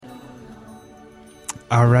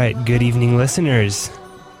All right, good evening, listeners.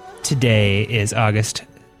 Today is August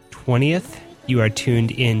 20th. You are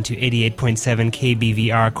tuned in to 88.7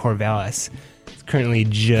 KBVR Corvallis. It's currently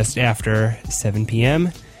just after 7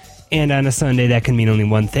 p.m., and on a Sunday, that can mean only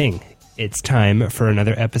one thing. It's time for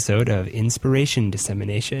another episode of Inspiration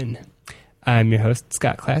Dissemination. I'm your host,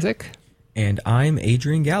 Scott Classic. And I'm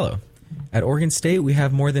Adrian Gallo. At Oregon State, we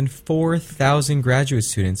have more than 4,000 graduate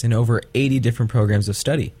students in over 80 different programs of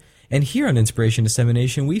study. And here on Inspiration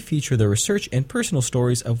Dissemination, we feature the research and personal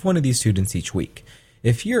stories of one of these students each week.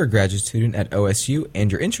 If you're a graduate student at OSU and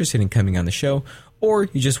you're interested in coming on the show, or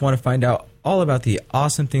you just want to find out all about the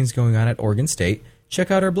awesome things going on at Oregon State,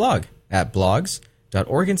 check out our blog at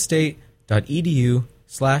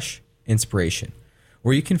blogs.oregonstate.edu/inspiration,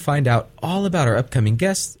 where you can find out all about our upcoming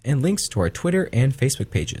guests and links to our Twitter and Facebook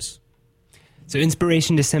pages. So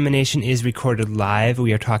Inspiration Dissemination is recorded live.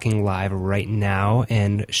 We are talking live right now,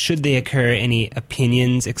 and should they occur, any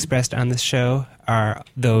opinions expressed on this show are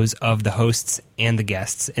those of the hosts and the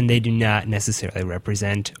guests, and they do not necessarily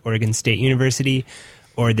represent Oregon State University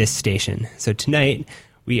or this station. So tonight,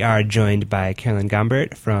 we are joined by Carolyn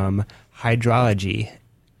Gombert from Hydrology.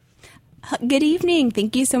 Good evening.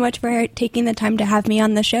 Thank you so much for taking the time to have me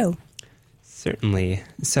on the show. Certainly.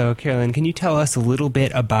 So, Carolyn, can you tell us a little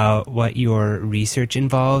bit about what your research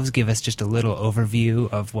involves? Give us just a little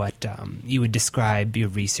overview of what you would describe your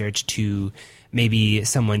research to maybe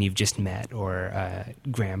someone you've just met, or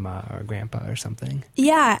grandma or grandpa or something.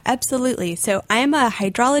 Yeah, absolutely. So I am a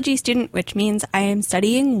hydrology student, which means I am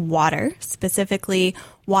studying water, specifically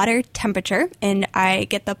water temperature, and I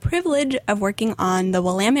get the privilege of working on the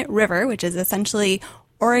Willamette River, which is essentially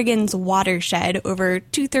Oregon's watershed. Over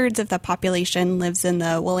 2/3 of the population lives in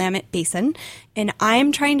the Willamette Basin, and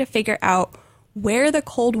I'm trying to figure out where the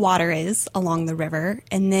cold water is along the river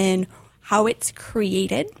and then how it's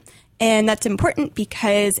created. And that's important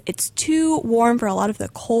because it's too warm for a lot of the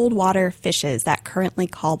cold water fishes that currently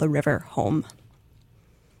call the river home.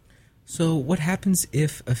 So what happens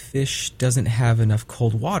if a fish doesn't have enough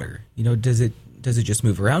cold water? Does it just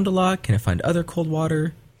move around a lot? Can it find other cold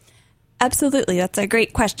water? Absolutely. That's a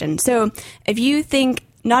great question. So if you think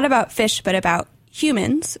not about fish, but about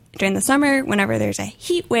humans, during the summer, whenever there's a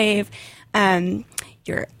heat wave,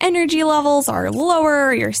 your energy levels are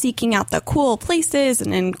lower, you're seeking out the cool places,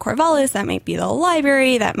 and in Corvallis, that might be the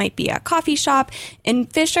library, that might be a coffee shop,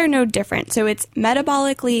 and fish are no different. So it's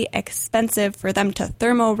metabolically expensive for them to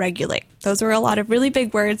thermoregulate. Those are a lot of really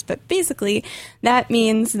big words, but basically that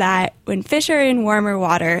means that when fish are in warmer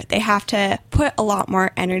water, they have to put a lot more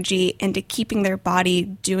energy into keeping their body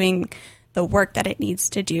doing the work that it needs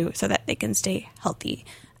to do so that they can stay healthy.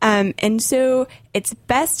 And so it's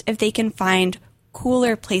best if they can find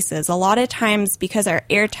cooler places. A lot of times, because our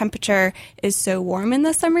air temperature is so warm in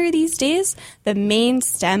the summer these days, the main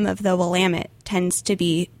stem of the Willamette tends to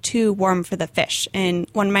be too warm for the fish. And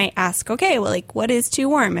one might ask, okay, well, what is too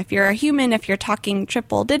warm? If you're a human, if you're talking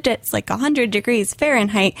triple digits, like 100 degrees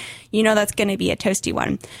Fahrenheit, that's going to be a toasty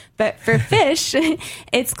one. But for fish,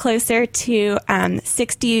 it's closer to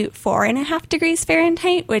 64.5 degrees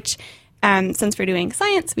Fahrenheit, which since we're doing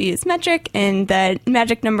science, we use metric, and the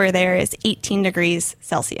magic number there is 18 degrees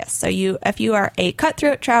Celsius. So if you are a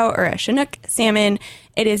cutthroat trout or a Chinook salmon,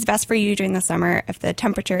 it is best for you during the summer if the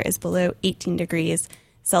temperature is below 18 degrees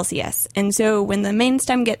Celsius. And so when the main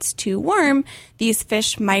stem gets too warm, these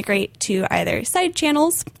fish migrate to either side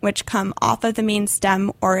channels, which come off of the main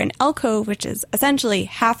stem, or an alcove, which is essentially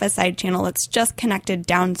half a side channel that's just connected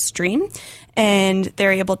downstream, and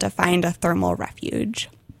they're able to find a thermal refuge.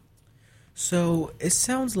 So it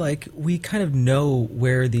sounds like we kind of know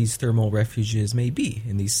where these thermal refuges may be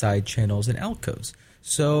in these side channels and alcoves.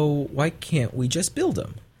 So why can't we just build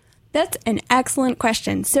them? That's an excellent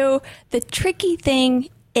question. So the tricky thing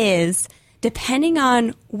is, depending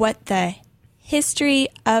on what the history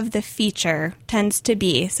of the feature tends to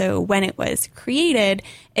be, so when it was created,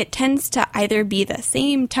 it tends to either be the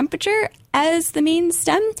same temperature as the main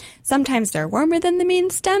stem. Sometimes they're warmer than the main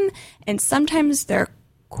stem, and sometimes they're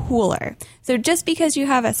cooler. So just because you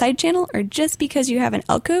have a side channel or just because you have an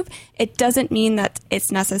alcove, it doesn't mean that it's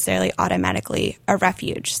necessarily automatically a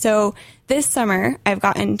refuge. So this summer, I've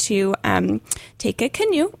gotten to take a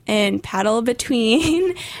canoe and paddle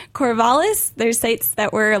between Corvallis. There's sites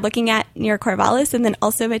that we're looking at near Corvallis, and then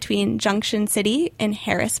also between Junction City and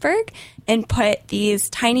Harrisburg, and put these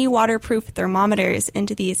tiny waterproof thermometers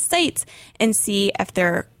into these sites and see if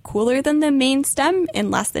they're cooler than the main stem in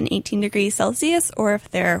less than 18 degrees Celsius, or if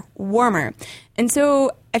they're warmer. And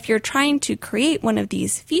so if you're trying to create one of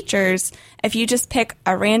these features, if you just pick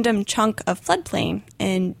a random chunk of floodplain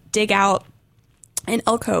and dig out in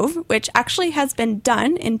Elk Cove, which actually has been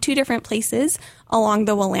done in 2 different places along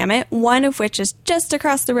the Willamette, one of which is just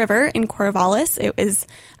across the river in Corvallis. It was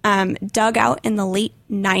dug out in the late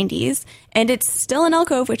 90s, and it's still in Elk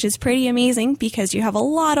Cove, which is pretty amazing because you have a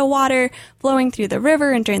lot of water flowing through the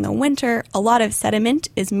river, and during the winter, a lot of sediment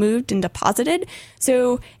is moved and deposited.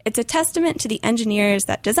 So it's a testament to the engineers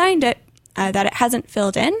that designed it that it hasn't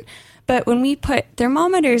filled in. But when we put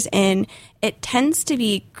thermometers in, it tends to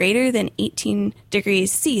be greater than 18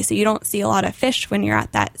 degrees C, so you don't see a lot of fish when you're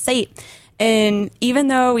at that site. And even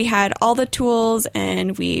though we had all the tools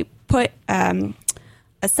and we put a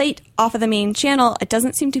site off of the main channel, it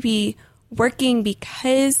doesn't seem to be working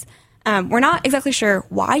because we're not exactly sure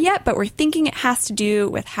why yet, but we're thinking it has to do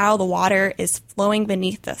with how the water is flowing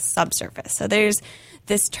beneath the subsurface. So there's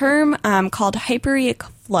this term called hyporheic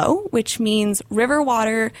flow, which means river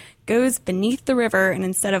water goes beneath the river, and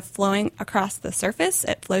instead of flowing across the surface,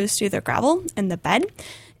 it flows through the gravel in the bed.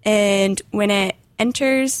 And when it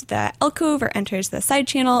enters the Elk Cove or enters the side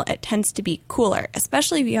channel, it tends to be cooler,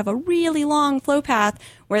 especially if you have a really long flow path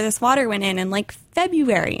where this water went in like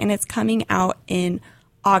February and it's coming out in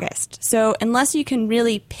August. So unless you can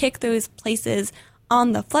really pick those places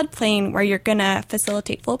on the floodplain where you're going to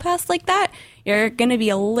facilitate flow paths like that, you're going to be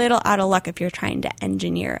a little out of luck if you're trying to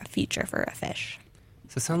engineer a feature for a fish.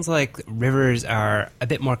 So it sounds like rivers are a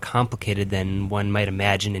bit more complicated than one might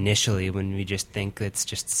imagine initially when we just think it's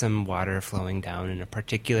just some water flowing down in a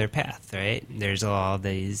particular path, right? There's all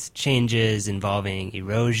these changes involving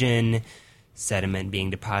erosion, sediment being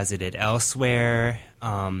deposited elsewhere,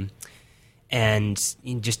 and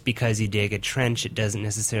just because you dig a trench, it doesn't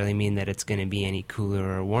necessarily mean that it's going to be any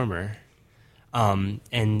cooler or warmer.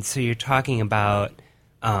 And so you're talking about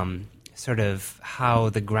sort of how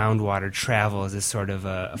the groundwater travels is sort of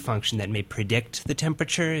a function that may predict the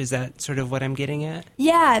temperature. Is that sort of what I'm getting at?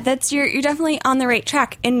 Yeah, you're definitely on the right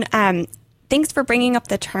track. And thanks for bringing up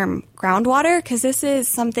the term groundwater, because this is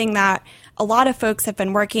something that a lot of folks have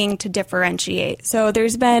been working to differentiate. So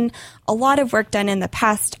there's been a lot of work done in the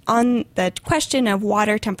past on the question of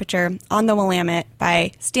water temperature on the Willamette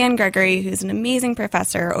by Stan Gregory, who's an amazing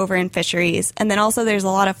professor over in fisheries. And then also there's a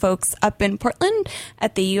lot of folks up in Portland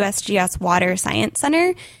at the USGS Water Science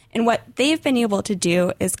Center. And what they've been able to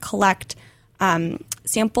do is collect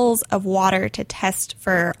samples of water to test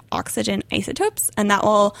for oxygen isotopes, and that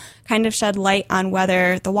will kind of shed light on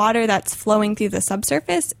whether the water that's flowing through the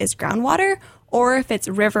subsurface is groundwater or if it's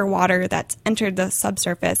river water that's entered the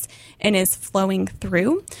subsurface and is flowing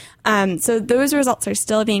through. So those results are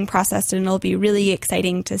still being processed, and it'll be really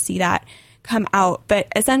exciting to see that come out. But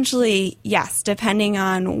essentially, yes, depending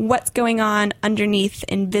on what's going on underneath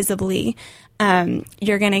invisibly,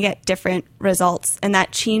 you're going to get different results, and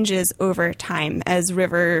that changes over time as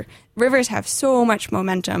rivers have so much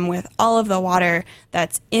momentum with all of the water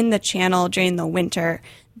that's in the channel during the winter.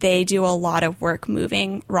 They do a lot of work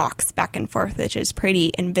moving rocks back and forth, which is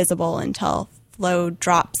pretty invisible until flow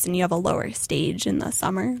drops and you have a lower stage in the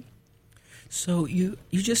summer. So you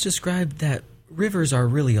just described that rivers are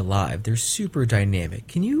really alive. They're super dynamic.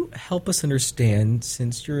 Can you help us understand,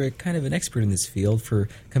 since you're kind of an expert in this field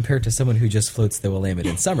compared to someone who just floats the Willamette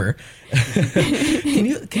in summer, can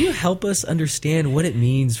you help us understand what it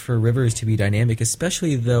means for rivers to be dynamic,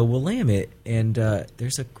 especially the Willamette? And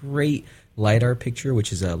there's a great LiDAR picture,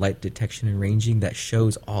 which is a light detection and ranging, that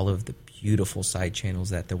shows all of the beautiful side channels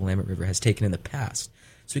that the Willamette River has taken in the past.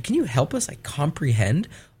 So can you help us comprehend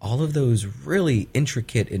all of those really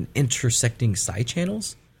intricate and intersecting side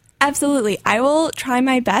channels? Absolutely. I will try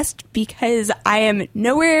my best because I am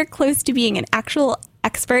nowhere close to being an actual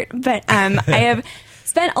expert, but I have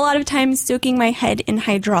spent a lot of time soaking my head in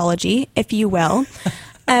hydrology, if you will.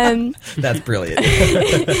 That's brilliant.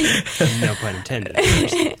 No pun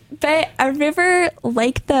intended. But a river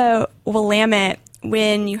like the Willamette,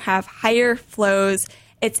 when you have higher flows,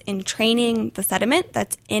 it's entraining the sediment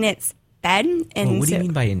that's in its bed. And what do you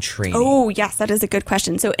mean by entraining? Oh, yes, that is a good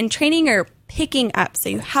question. So entraining or picking up. So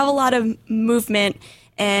you have a lot of movement,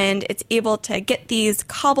 and it's able to get these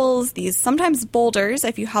cobbles, these sometimes boulders,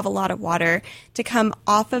 if you have a lot of water, to come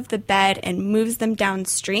off of the bed and moves them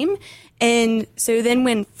downstream. And so then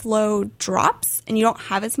when flow drops and you don't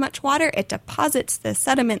have as much water, it deposits the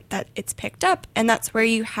sediment that it's picked up. And that's where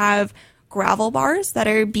you have gravel bars that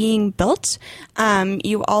are being built.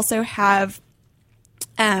 You also have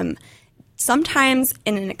sometimes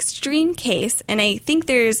in an extreme case, and I think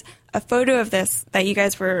there's a photo of this that you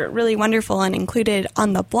guys were really wonderful and included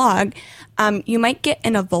on the blog, you might get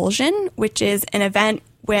an avulsion, which is an event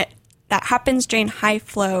that happens during high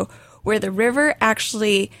flow where the river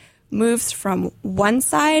actually moves from one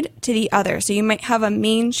side to the other. So you might have a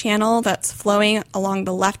main channel that's flowing along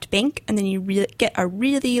the left bank, and then you get a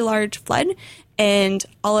really large flood, and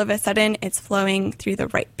all of a sudden it's flowing through the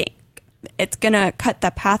right bank. It's going to cut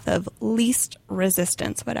the path of least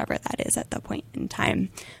resistance, whatever that is at the point in time.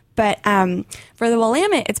 But for the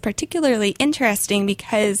Willamette, it's particularly interesting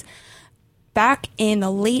because back in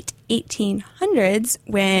the late 1800s,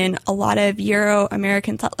 when a lot of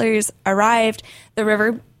Euro-American settlers arrived, the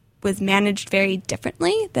river was managed very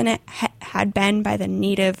differently than it had been by the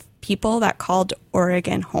native people that called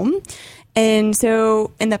Oregon home. And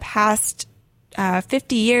so in the past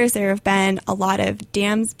 50 years, there have been a lot of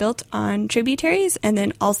dams built on tributaries and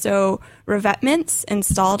then also revetments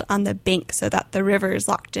installed on the bank so that the river is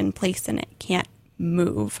locked in place and it can't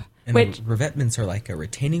move. And revetments are like a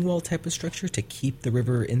retaining wall type of structure to keep the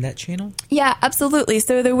river in that channel? Yeah, absolutely.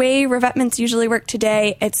 So the way revetments usually work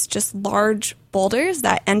today, it's just large boulders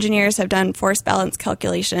that engineers have done force balance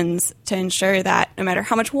calculations to ensure that no matter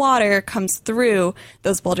how much water comes through,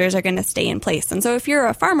 those boulders are going to stay in place. And so if you're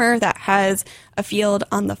a farmer that has a field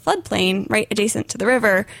on the floodplain right adjacent to the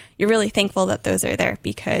river, you're really thankful that those are there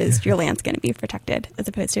because your land's going to be protected as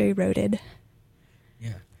opposed to eroded.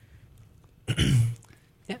 Yeah.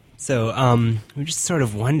 So we're just sort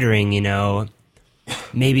of wondering,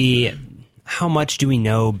 maybe how much do we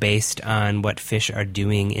know based on what fish are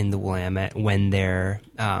doing in the Willamette when they're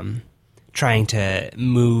trying to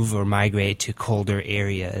move or migrate to colder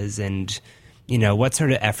areas, and what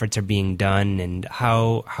sort of efforts are being done, and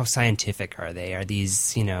how scientific are they? Are these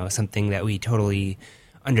something that we totally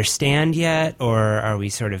understand yet, or are we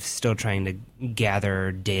sort of still trying to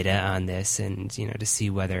gather data on this and to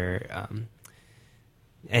see whether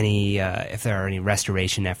if there are any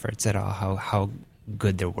restoration efforts at all, how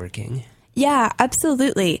good they're working? Yeah,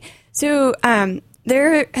 absolutely. So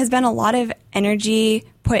there has been a lot of energy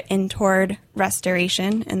put in toward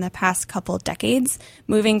restoration in the past couple of decades,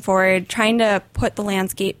 moving forward, trying to put the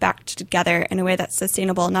landscape back together in a way that's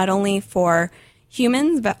sustainable, not only for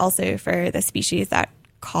humans, but also for the species that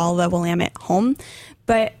call the Willamette home.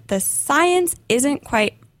 But the science isn't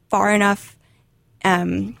quite far enough.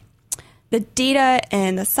 The data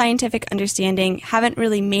and the scientific understanding haven't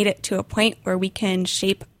really made it to a point where we can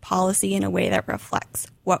shape policy in a way that reflects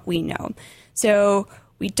what we know. So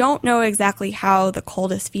we don't know exactly how the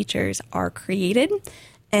coldest features are created.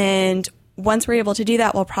 And once we're able to do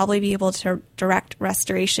that, we'll probably be able to direct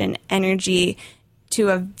restoration energy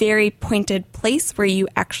to a very pointed place where you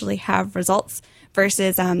actually have results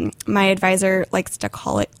versus my advisor likes to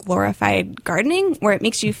call it glorified gardening, where it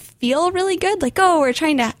makes you feel really good, like, oh, we're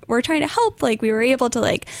trying to help, like we were able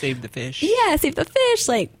to save the fish. Yeah, save the fish,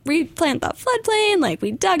 replant the floodplain,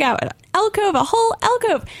 we dug out a whole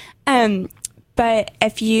alcove. But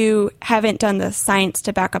if you haven't done the science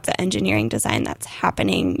to back up the engineering design that's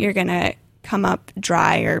happening, you're gonna come up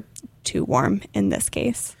dry or too warm in this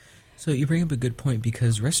case. So you bring up a good point,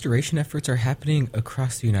 because restoration efforts are happening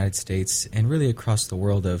across the United States and really across the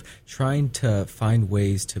world of trying to find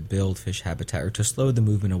ways to build fish habitat or to slow the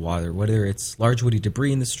movement of water, whether it's large woody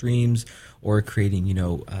debris in the streams or creating,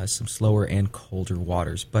 some slower and colder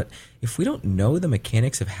waters. But if we don't know the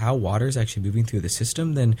mechanics of how water is actually moving through the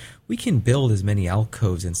system, then we can build as many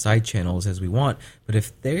alcoves and side channels as we want. But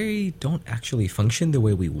if they don't actually function the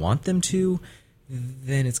way we want them to,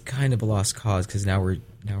 then it's kind of a lost cause, because now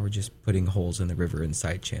we're just putting holes in the river and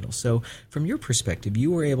side channels. So from your perspective,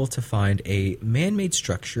 you were able to find a man-made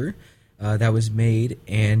structure that was made,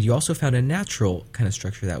 and you also found a natural kind of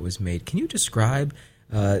structure that was made. Can you describe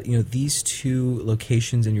these two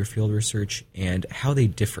locations in your field research and how they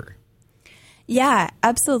differ? Yeah,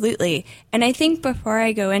 absolutely. And I think before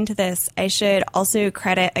I go into this, I should also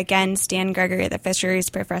credit again Stan Greger, the fisheries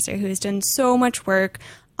professor, who has done so much work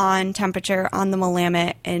on temperature on the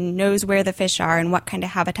Willamette and knows where the fish are and what kind of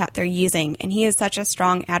habitat they're using. And he is such a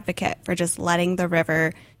strong advocate for just letting the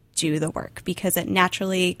river do the work, because it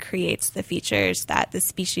naturally creates the features that the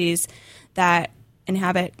species that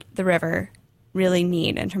inhabit the river really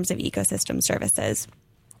need in terms of ecosystem services.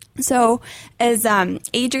 So as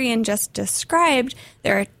Adrian just described,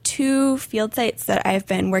 there are two field sites that I've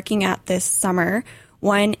been working at this summer.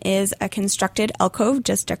 One is a constructed alcove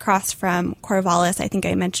just across from Corvallis. I think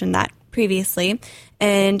I mentioned that previously.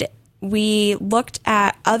 And we looked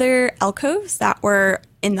at other alcoves that were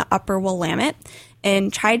in the upper Willamette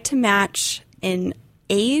and tried to match in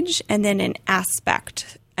age and then in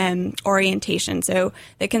aspect orientation. So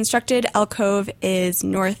the constructed alcove is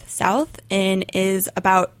north-south and is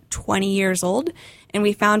about 20 years old. And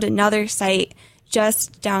we found another site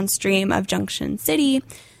just downstream of Junction City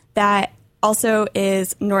that also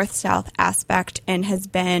is north-south aspect and has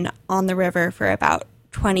been on the river for about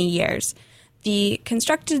 20 years. The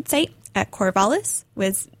constructed site at Corvallis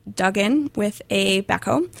was dug in with a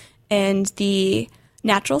backhoe, and the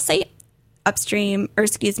natural site downstream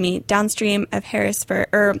of Harrisburg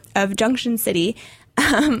or of Junction City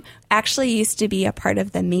actually used to be a part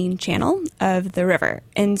of the main channel of the river.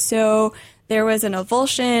 And so there was an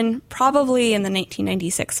avulsion probably in the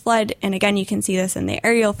 1996 flood. And again, you can see this in the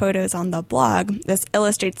aerial photos on the blog. This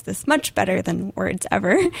illustrates this much better than words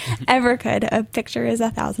ever could. A picture is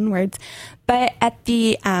 1,000 words. But at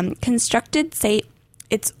the constructed site,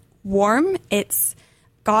 it's warm. It's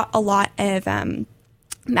got a lot of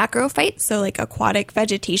macrophytes, so like aquatic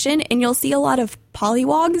vegetation, and you'll see a lot of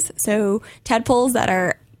polywogs, so tadpoles that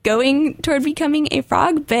are going toward becoming a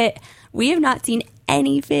frog, but we have not seen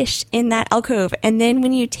any fish in that alcove. And then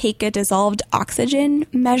when you take a dissolved oxygen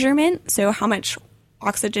measurement, so how much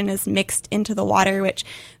oxygen is mixed into the water, which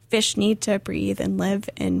fish need to breathe and live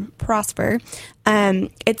and prosper,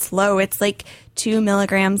 it's low. It's like 2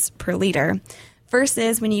 milligrams per liter.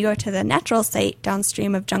 Versus when you go to the natural site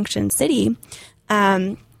downstream of Junction City,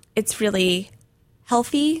 it's really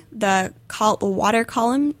healthy. The water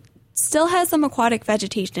column still has some aquatic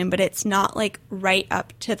vegetation, but it's not like right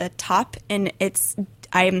up to the top. And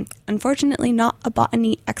I'm unfortunately not a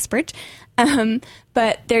botany expert,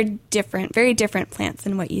 but they're different, very different plants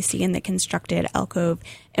than what you see in the constructed alcove.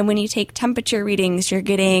 And when you take temperature readings, you're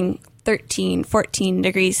getting 13, 14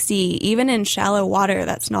 degrees C, even in shallow water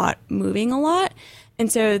that's not moving a lot.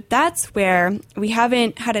 And so that's where we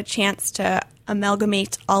haven't had a chance to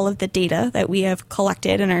amalgamate all of the data that we have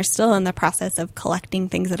collected and are still in the process of collecting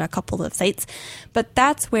things at a couple of sites. But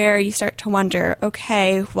that's where you start to wonder,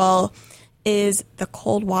 okay, well, is the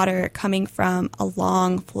cold water coming from a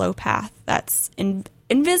long flow path that's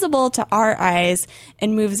invisible to our eyes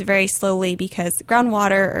and moves very slowly because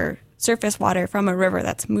groundwater or surface water from a river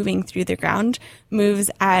that's moving through the ground moves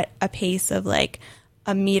at a pace of like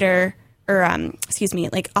a meter or,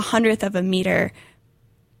 like 1/100th of a meter,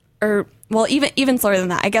 or well, even slower than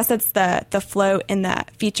that. I guess it's the flow in the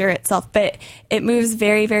feature itself, but it moves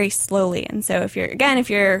very, very slowly. And so if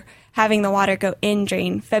you're having the water go in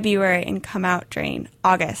during February and come out during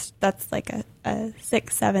August, that's like a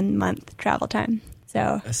 6-7 month travel time.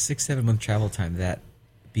 So a 6-7 month travel time that,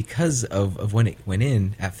 because of when it went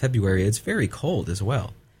in at February, it's very cold as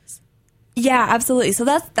well. Yeah, absolutely. So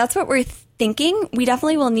that's what we're thinking. We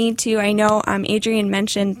definitely will need to. I know Adrian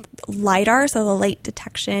mentioned LIDAR, so the light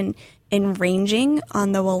detection and ranging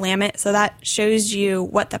on the Willamette. So that shows you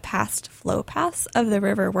what the past flow paths of the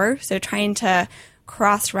river were. So trying to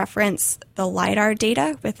cross-reference the LIDAR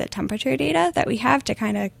data with the temperature data that we have to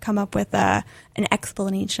kind of come up with an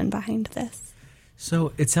explanation behind this.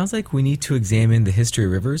 So it sounds like we need to examine the history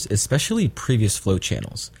of rivers, especially previous flow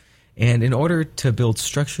channels. And in order to build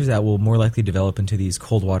structures that will more likely develop into these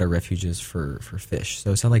cold water refuges for fish.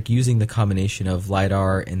 So it sounds like using the combination of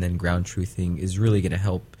LIDAR and then ground truthing is really going to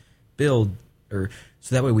help build, or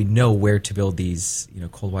so that way we know where to build these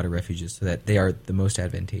cold water refuges so that they are the most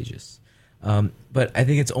advantageous. But I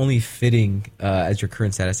think it's only fitting, as your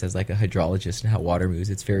current status as like a hydrologist and how water moves,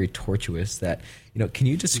 it's very tortuous that, can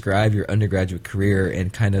you describe your undergraduate career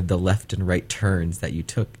and kind of the left and right turns that you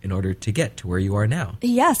took in order to get to where you are now?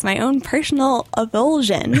 Yes, my own personal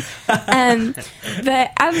avulsion.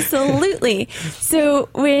 But absolutely. So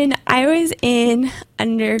when I was in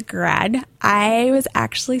undergrad, I was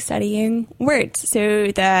actually studying words. So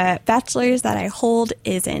the bachelor's that I hold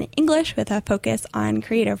is in English with a focus on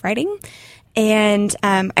creative writing. And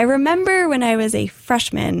I remember when I was a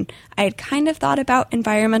freshman, I had kind of thought about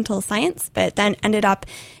environmental science, but then ended up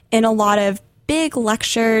in a lot of big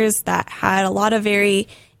lectures that had a lot of very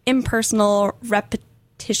impersonal,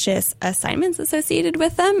 repetitious assignments associated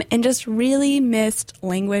with them and just really missed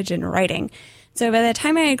language and writing. So by the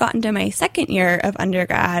time I had gotten to my second year of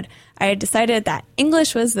undergrad, I had decided that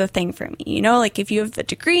English was the thing for me. Like if you have the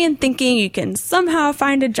degree in thinking, you can somehow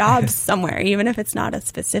find a job somewhere, even if it's not a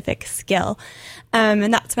specific skill.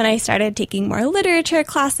 And that's when I started taking more literature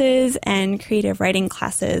classes and creative writing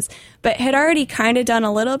classes, but had already kind of done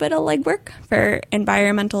a little bit of legwork for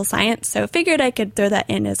environmental science. So figured I could throw that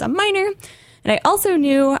in as a minor. And I also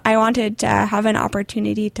knew I wanted to have an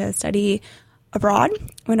opportunity to study abroad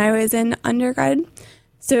when I was in undergrad.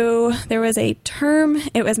 So there was a term,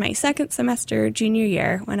 it was my second semester junior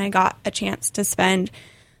year, when I got a chance to spend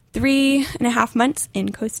 3.5 months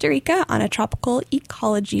in Costa Rica on a tropical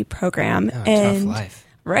ecology program. Oh, tough life.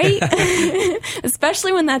 Right?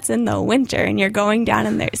 Especially when that's in the winter and you're going down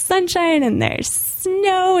and there's sunshine and there's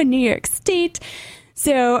snow in New York State.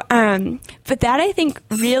 So, but that I think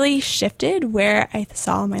really shifted where I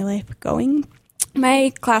saw my life going.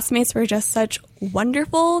 My classmates were just such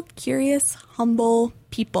wonderful, curious, humble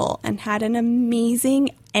people and had an amazing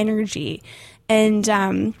energy. And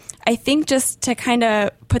I think just to kind of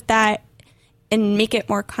put that and make it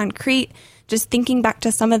more concrete, just thinking back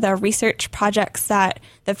to some of the research projects that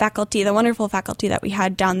the faculty, the wonderful faculty that we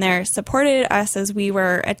had down there, supported us as we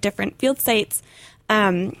were at different field sites.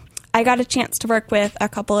 I got a chance to work with a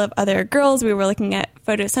couple of other girls. We were looking at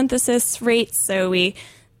photosynthesis rates, so we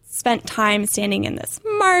spent time standing in this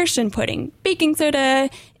marsh and putting baking soda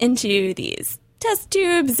into these test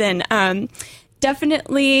tubes, and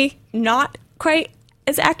definitely not quite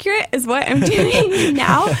as accurate as what I'm doing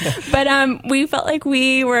now, but we felt like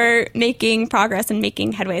we were making progress and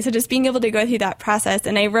making headway. So just being able to go through that process.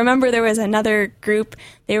 And I remember there was another group,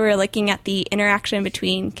 they were looking at the interaction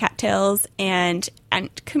between cattails and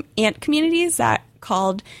ant communities that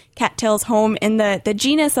called cattails home. And the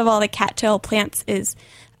genus of all the cattail plants is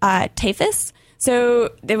Typhus. So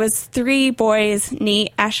there was 3 boys,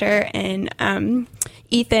 Nate, Asher, and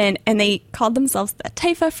Ethan, and they called themselves the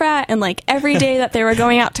Typha Frat. And like every day that they were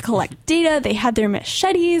going out to collect data, they had their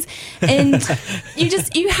machetes. And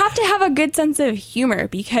you have to have a good sense of humor,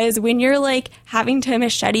 because when you're like having to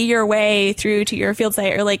machete your way through to your field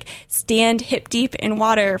site or like stand hip deep in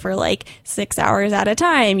water for like 6 hours at a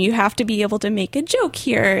time, you have to be able to make a joke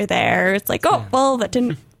here or there. It's like, oh, well, that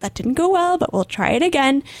didn't go well, but we'll try it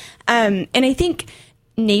again. And I think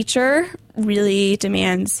nature really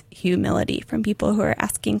demands humility from people who are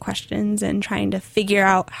asking questions and trying to figure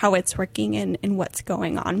out how it's working and what's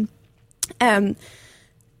going on.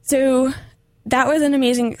 So that was an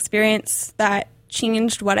amazing experience that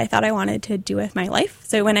changed what I thought I wanted to do with my life.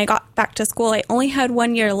 So when I got back to school, I only had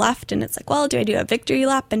 1 year left, and it's like, well, do I do a victory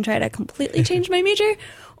lap and try to completely change my major?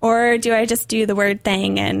 Or do I just do the word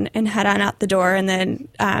thing and head on out the door and then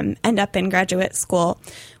end up in graduate school,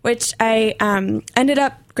 which I ended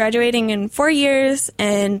up graduating in 4 years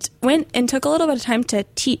and went and took a little bit of time to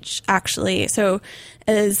teach, actually. So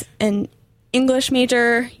as an English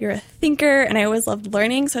major, you're a thinker, and I always loved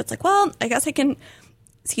learning. So it's like, well, I guess I can,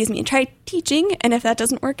 try teaching. And if that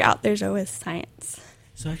doesn't work out, there's always science.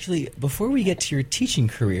 So actually, before we get to your teaching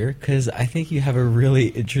career, because I think you have a really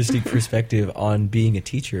interesting perspective on being a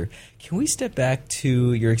teacher, can we step back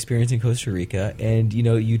to your experience in Costa Rica? And,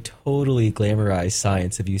 you totally glamorize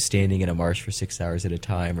science of you standing in a marsh for 6 hours at a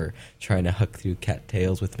time or trying to huck through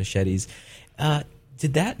cattails with machetes.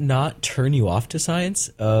 Did that not turn you off to science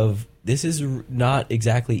of this is not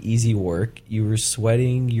exactly easy work? You were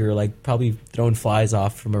sweating, you're like probably throwing flies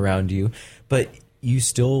off from around you, but you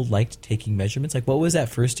still liked taking measurements? Like, what was that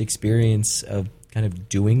first experience of kind of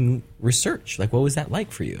doing research? Like, what was that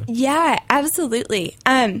like for you? Yeah, absolutely.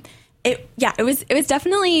 It was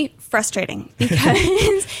definitely frustrating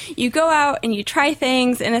because you go out and you try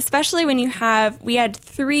things, and especially when we had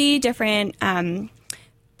 3 different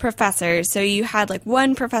professors. So you had like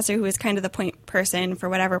one professor who was kind of the point person for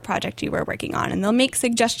whatever project you were working on, and they'll make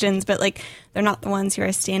suggestions, but like they're not the ones who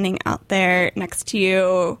are standing out there next to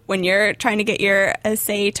you when you're trying to get your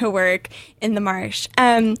essay to work in the marsh.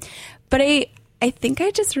 But I think I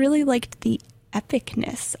just really liked the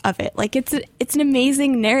epicness of it. Like it's an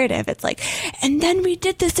amazing narrative. It's like, and then we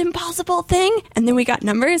did this impossible thing, and then we got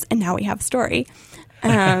numbers, and now we have a story.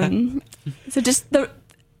 So just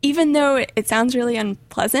even though it sounds really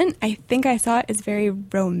unpleasant, I think I saw it as very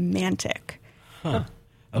romantic. Huh.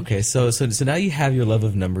 Okay, so now you have your love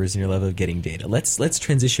of numbers and your love of getting data. Let's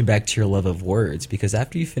transition back to your love of words, because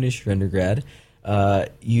after you finished your undergrad,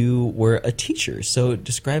 you were a teacher. So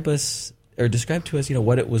describe to us,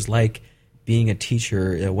 what it was like being a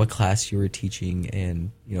teacher, what class you were teaching, and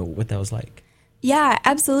what that was like. Yeah,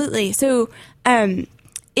 absolutely. So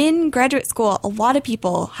in graduate school, a lot of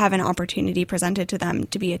people have an opportunity presented to them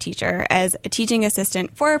to be a teacher as a teaching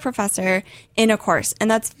assistant for a professor in a course. And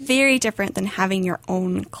that's very different than having your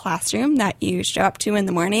own classroom that you show up to in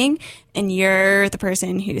the morning, and you're the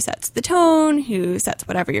person who sets the tone, who sets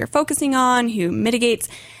whatever you're focusing on, who mitigates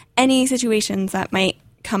any situations that might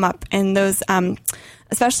come up. And those,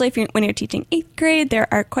 especially when you're teaching 8th grade, there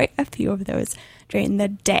are quite a few of those during the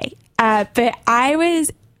day. But I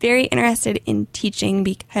was very interested in teaching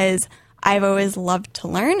because I've always loved to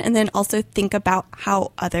learn, and then also think about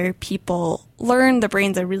how other people learn. The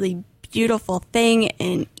brain's a really beautiful thing,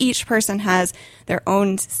 and each person has their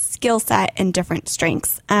own skill set and different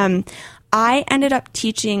strengths. I ended up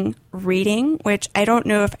teaching reading, which I don't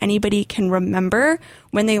know if anybody can remember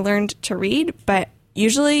when they learned to read, but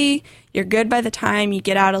usually you're good by the time you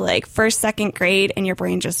get out of like first, second grade, and your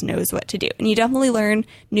brain just knows what to do. And you definitely learn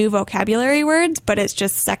new vocabulary words, but it's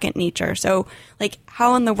just second nature. So like,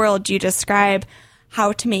 how in the world do you describe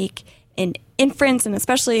how to make an inference? And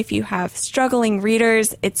especially if you have struggling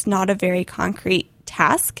readers, it's not a very concrete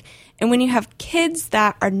task. And when you have kids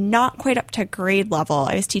that are not quite up to grade level,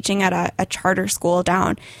 I was teaching at a charter school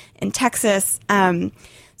down in Texas.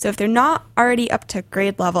 So if they're not already up to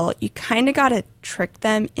grade level, you kind of got to trick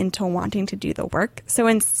them into wanting to do the work. So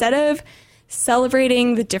instead of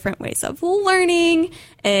celebrating the different ways of learning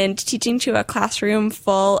and teaching to a classroom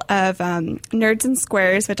full of nerds and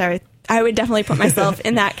squares, which I would definitely put myself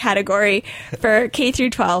in that category for K through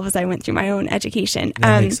 12 as I went through my own education.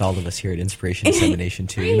 That makes all of us here at Inspiration Dissemination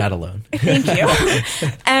too. You're not alone. Thank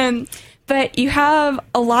you. But you have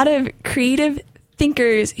a lot of creative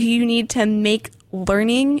thinkers who you need to make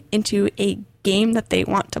learning into a game that they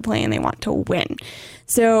want to play and they want to win.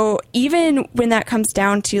 So even when that comes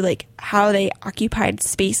down to like how they occupied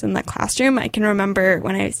space in the classroom, I can remember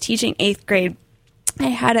when I was teaching 8th grade, I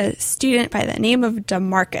had a student by the name of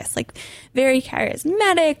DeMarcus, like very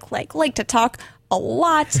charismatic, liked to talk a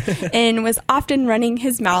lot and was often running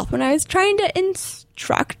his mouth when I was trying to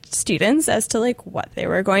instruct students as to like what they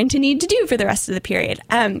were going to need to do for the rest of the period.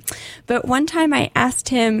 But one time I asked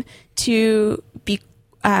him to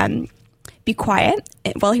be quiet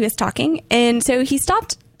while he was talking. And so he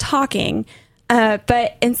stopped talking.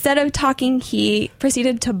 But instead of talking, he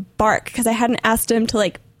proceeded to bark because I hadn't asked him to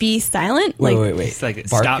like be silent. Wait. It's like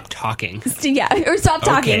Bark? stop talking. Yeah, or stop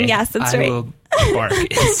talking. Okay, Yes, that's I right. will bark.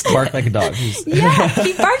 Bark like a dog. Yeah,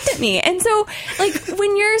 he barked at me. And so, like,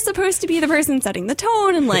 when you're supposed to be the person setting the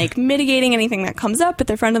tone and, like, mitigating anything that comes up at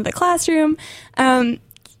the front of the classroom,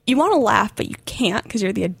 you want to laugh, but you can't because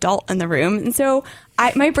you're the adult in the room. And so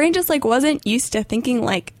my brain just, like, wasn't used to thinking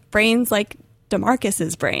like brains like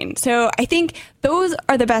DeMarcus's brain. So I think those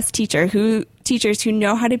are the best teachers who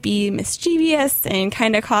know how to be mischievous and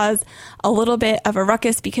kind of cause a little bit of a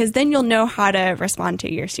ruckus, because then you'll know how to respond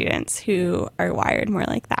to your students who are wired more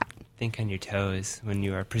like that. Think on your toes when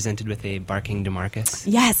you are presented with a barking DeMarcus.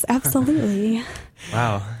 Yes, absolutely.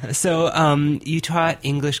 Wow. So you taught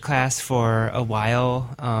English class for a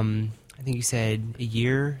while. I think you said a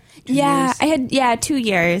year? 2 years? I had 2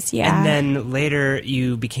 years, yeah. And then later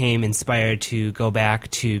you became inspired to go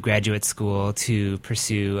back to graduate school to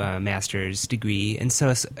pursue a master's degree. And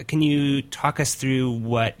so can you talk us through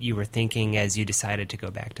what you were thinking as you decided to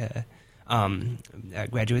go back to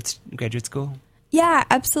graduate school? Yeah,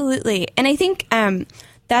 absolutely. And I think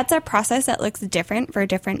that's a process that looks different for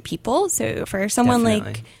different people. So for someone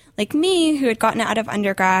Definitely. like me, who had gotten out of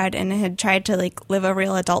undergrad and had tried to like live a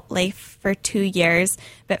real adult life for 2 years,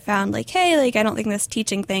 but found like, hey, like I don't think this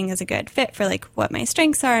teaching thing is a good fit for like what my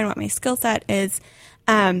strengths are and what my skill set is.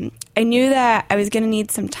 I knew that I was going to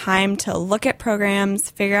need some time to look at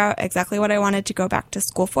programs, figure out exactly what I wanted to go back to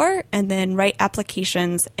school for, and then write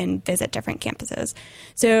applications and visit different campuses.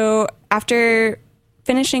 So after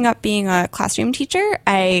finishing up being a classroom teacher,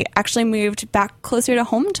 I actually moved back closer to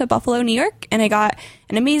home to Buffalo, New York, and I got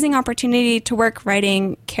an amazing opportunity to work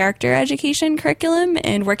writing character education curriculum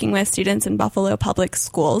and working with students in Buffalo public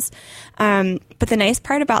schools. But the nice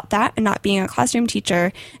part about that and not being a classroom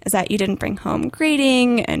teacher is that you didn't bring home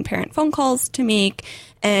grading and parent phone calls to make,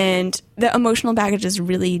 and the emotional baggage is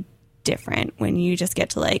really different when you just get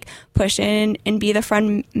to like push in and be the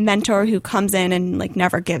friend mentor who comes in and like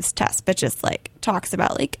never gives tests, but just like talks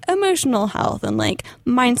about like emotional health and like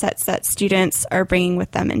mindsets that students are bringing with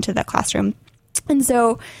them into the classroom. And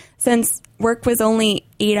so since work was only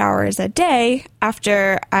 8 hours a day,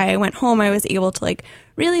 after I went home, I was able to like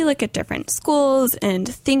really look at different schools and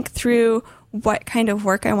think through what kind of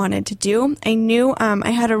work I wanted to do. I knew I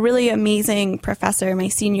had a really amazing professor my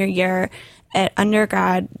senior year at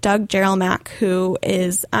undergrad, Doug Gerelmack, who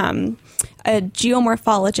is a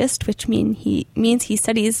geomorphologist, which means he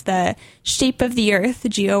studies the shape of the earth,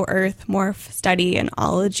 geo-earth, morph, study, and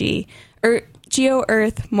ology, or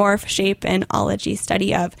geo-earth, morph, shape, and ology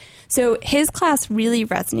study of. So his class really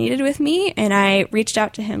resonated with me, and I reached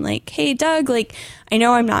out to him like, hey, Doug, like, I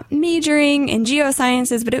know I'm not majoring in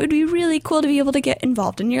geosciences, but it would be really cool to be able to get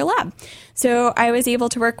involved in your lab. So I was able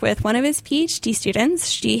to work with one of his PhD students.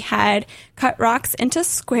 She had cut rocks into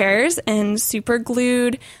squares and super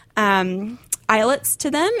glued eyelets to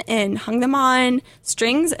them and hung them on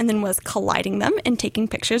strings and then was colliding them and taking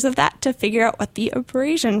pictures of that to figure out what the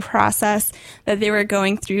abrasion process that they were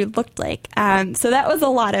going through looked like. So that was a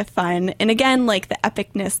lot of fun. And again, like the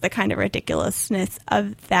epicness, the kind of ridiculousness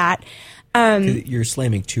of that. 'Cause you're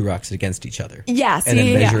slamming two rocks against each other. Yes. And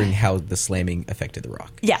then measuring how the slamming affected the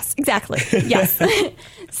rock. Yes, exactly. Yes.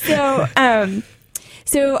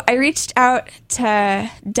 So I reached out to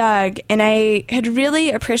Doug, and I had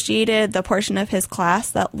really appreciated the portion of his class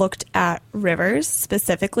that looked at rivers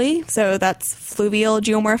specifically. So that's fluvial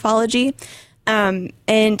geomorphology.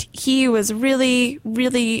 And he was really,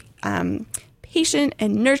 really patient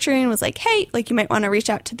and nurturing, was like, hey, like you might want to reach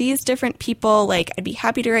out to these different people. Like I'd be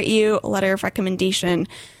happy to write you a letter of recommendation.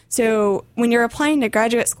 So when you're applying to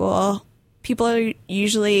graduate school, people are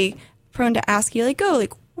usually prone to ask you like, oh,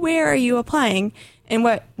 like where are you applying? And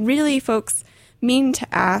what really folks mean to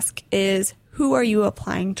ask is, who are you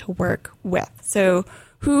applying to work with? So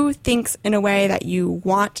who thinks in a way that you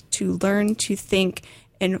want to learn to think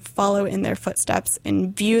and follow in their footsteps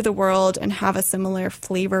and view the world and have a similar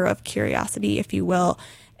flavor of curiosity, if you will,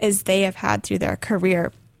 as they have had through their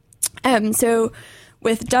career. So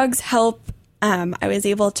with Doug's help, I was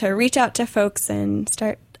able to reach out to folks and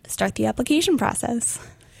start the application process.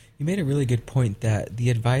 You made a really good point that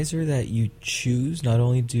the advisor that you choose, not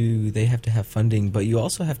only do they have to have funding, but you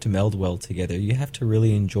also have to meld well together. You have to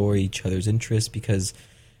really enjoy each other's interests because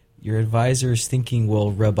your advisor's thinking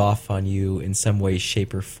will rub off on you in some way,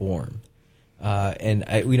 shape, or form. And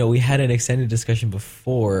we had an extended discussion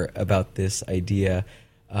before about this idea.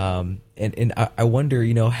 And I wonder,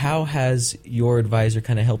 how has your advisor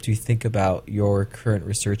kind of helped you think about your current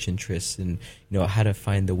research interests and, how to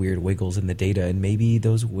find the weird wiggles in the data, and maybe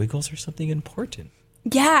those wiggles are something important?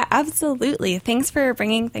 Yeah, absolutely. Thanks for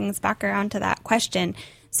bringing things back around to that question.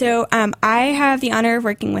 So I have the honor of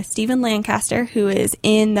working with Stephen Lancaster, who is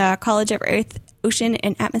in the College of Earth, Ocean,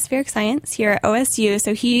 and Atmospheric Science here at OSU.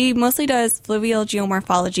 So he mostly does fluvial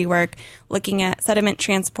geomorphology work, looking at sediment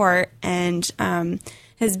transport, and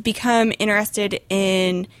has become interested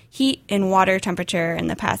in heat and water temperature in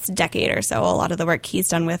the past decade or so. A lot of the work he's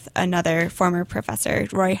done with another former professor,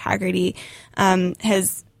 Roy Haggerty,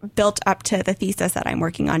 has built up to the thesis that I'm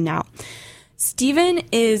working on now. Stephen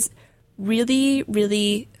is really,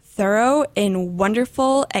 really thorough and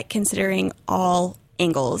wonderful at considering all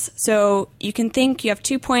angles. So you can think you have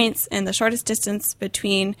 2 points, and the shortest distance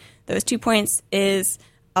between those 2 points is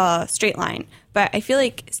a straight line. But I feel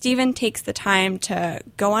like Stephen takes the time to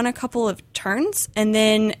go on a couple of turns, and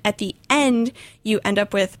then at the end, you end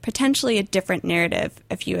up with potentially a different narrative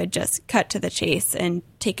if you had just cut to the chase and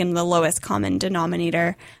taken the lowest common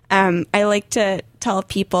denominator. I like to tell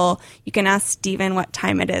people, you can ask Stephen what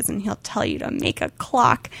time it is, and he'll tell you to make a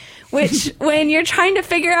clock, which when you're trying to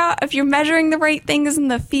figure out if you're measuring the right things in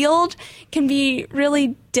the field can be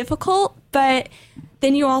really difficult, but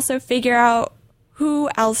then you also figure out who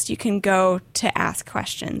else you can go to ask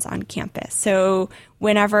questions on campus. So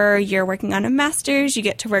whenever you're working on a master's, you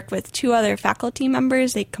get to work with 2 other faculty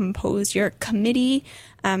members. They compose your committee,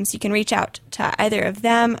 so you can reach out to either of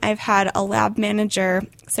them. I've had a lab manager,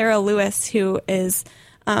 Sarah Lewis, who is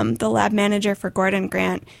the lab manager for Gordon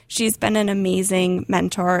Grant. She's been an amazing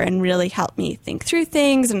mentor and really helped me think through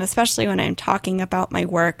things, and especially when I'm talking about my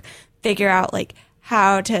work, figure out like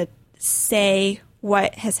how to say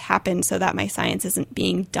what has happened so that my science isn't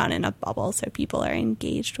being done in a bubble, so people are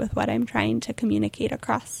engaged with what I'm trying to communicate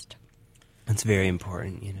across. That's very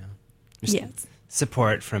important, Just yes.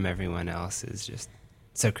 Support from everyone else is just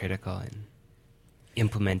so critical in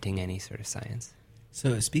implementing any sort of science.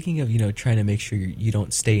 So speaking of, trying to make sure you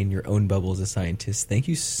don't stay in your own bubble as a scientist, thank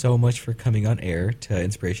you so much for coming on air to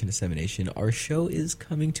Inspiration Dissemination. Our show is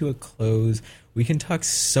coming to a close. We can talk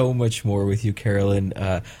so much more with you, Carolyn.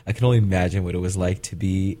 I can only imagine what it was like to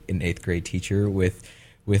be an 8th grade teacher with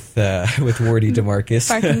Wardy DeMarcus.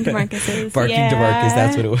 Barking DeMarcus. Barking DeMarcus,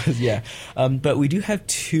 that's what it was, yeah. But we do have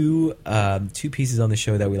two pieces on the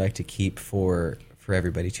show that we like to keep for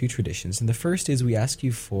everybody, 2 traditions. And the first is we ask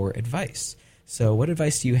you for advice. So what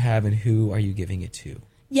advice do you have, and who are you giving it to?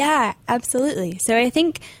 Yeah, absolutely. So I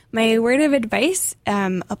think my word of advice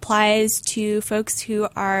applies to folks who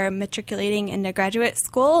are matriculating into graduate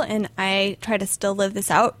school, and I try to still live this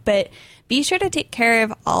out, but be sure to take care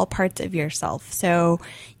of all parts of yourself. So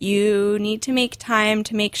you need to make time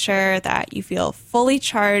to make sure that you feel fully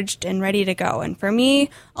charged and ready to go. And for me,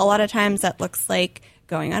 a lot of times that looks like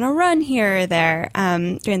going on a run here or there.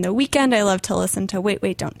 During the weekend, I love to listen to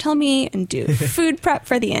Wait, Don't Tell Me and do food prep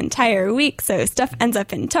for the entire week. So stuff ends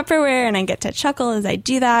up in Tupperware, and I get to chuckle as I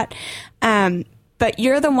do that. But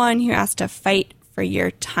you're the one who has to fight for for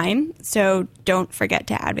your time. So don't forget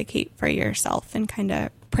to advocate for yourself and kind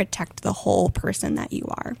of protect the whole person that you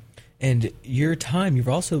are. And your time, you've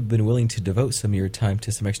also been willing to devote some of your time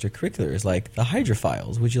to some extracurriculars like the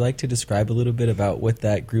Hydrophiles. Would you like to describe a little bit about what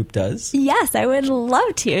that group does? Yes, I would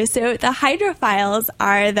love to. So the Hydrophiles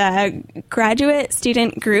are the graduate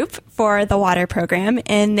student group for the water program,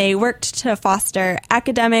 and they worked to foster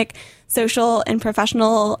academic, social, and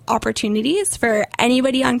professional opportunities for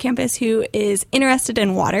anybody on campus who is interested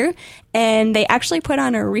in water. And they actually put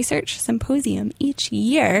on a research symposium each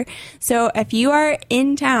year. So if you are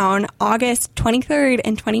in town August 23rd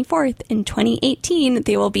and 24th in 2018,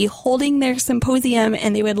 they will be holding their symposium,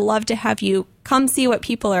 and they would love to have you come see what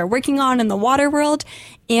people are working on in the water world.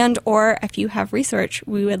 And or if you have research,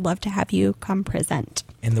 we would love to have you come present.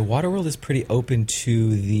 And the water world is pretty open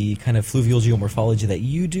to the kind of fluvial geomorphology that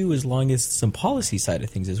you do, as long as some policy side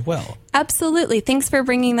of things as well. Absolutely. Thanks for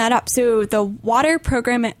bringing that up. So the water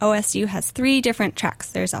program at OSU has 3 different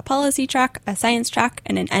tracks. There's a policy track, a science track,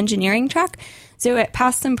 and an engineering track. So at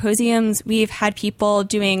past symposiums, we've had people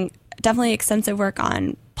doing definitely extensive work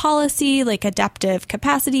on policy, like adaptive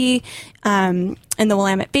capacity in the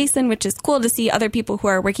Willamette Basin, which is cool to see other people who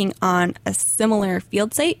are working on a similar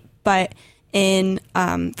field site, but in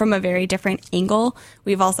from a very different angle.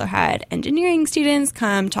 We've also had engineering students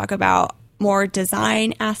come talk about more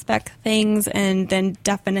design aspect things, and then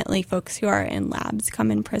definitely folks who are in labs come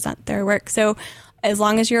and present their work. So as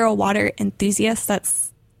long as you're a water enthusiast,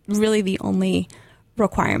 that's really the only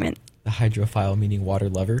requirement. The hydrophile meaning water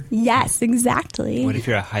lover? Yes, exactly. What if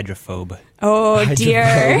you're a hydrophobe? Oh, dear.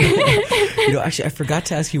 Actually, I forgot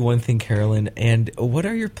to ask you one thing, Carolyn. And what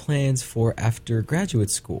are your plans for after graduate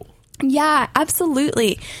school? Yeah,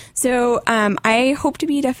 absolutely. So I hope to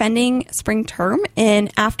be defending spring term.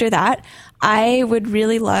 And after that, I would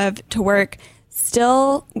really love to work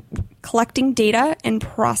still collecting data and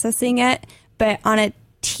processing it, but on a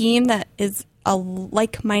team that is a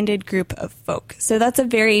like-minded group of folk. So that's a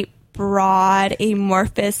very broad,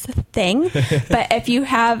 amorphous thing. But if you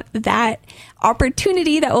have that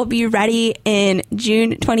opportunity that will be ready in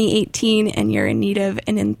June 2018 and you're in need of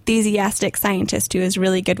an enthusiastic scientist who is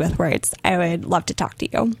really good with words, I would love to talk to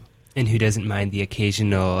you. And who doesn't mind the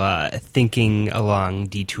occasional thinking along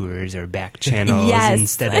detours or back channels Yes.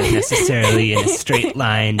 instead of necessarily in a straight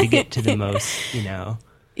line to get to the most,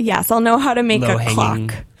 Yes, I'll know how to make a low-hanging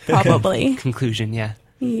clock, probably. conclusion, yeah.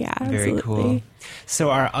 Yeah, Very absolutely. cool.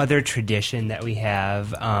 So our other tradition that we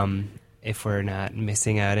have, if we're not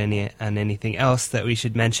missing out on anything else that we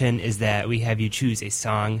should mention, is that we have you choose a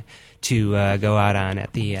song to go out on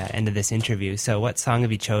at the end of this interview. So what song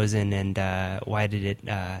have you chosen, and why did it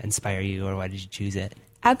inspire you, or why did you choose it?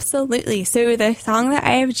 Absolutely. So the song that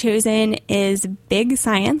I have chosen is Big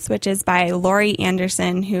Science, which is by Laurie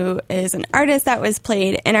Anderson, who is an artist that was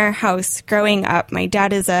played in our house growing up. My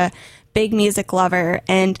dad is a big music lover,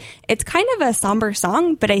 and it's kind of a somber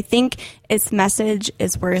song, but I think its message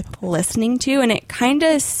is worth listening to, and it kind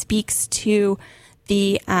of speaks to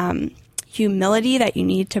the humility that you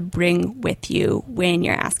need to bring with you when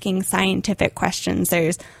you're asking scientific questions.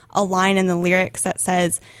 There's a line in the lyrics that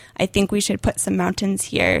says, I think we should put some mountains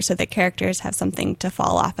here so the characters have something to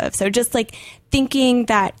fall off of. So just like thinking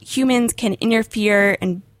that humans can interfere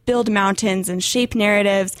and build mountains and shape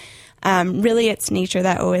narratives, really it's nature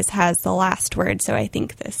that always has the last word. So I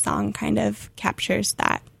think this song kind of captures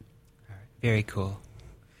that. Very cool.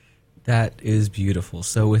 That is beautiful.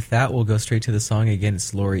 So with that, we'll go straight to the song. Again,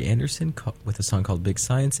 it's Laurie Anderson with a song called Big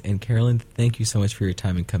Science. And Carolyn, thank you so much for your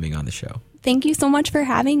time and coming on the show. Thank you so much for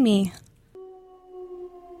having me.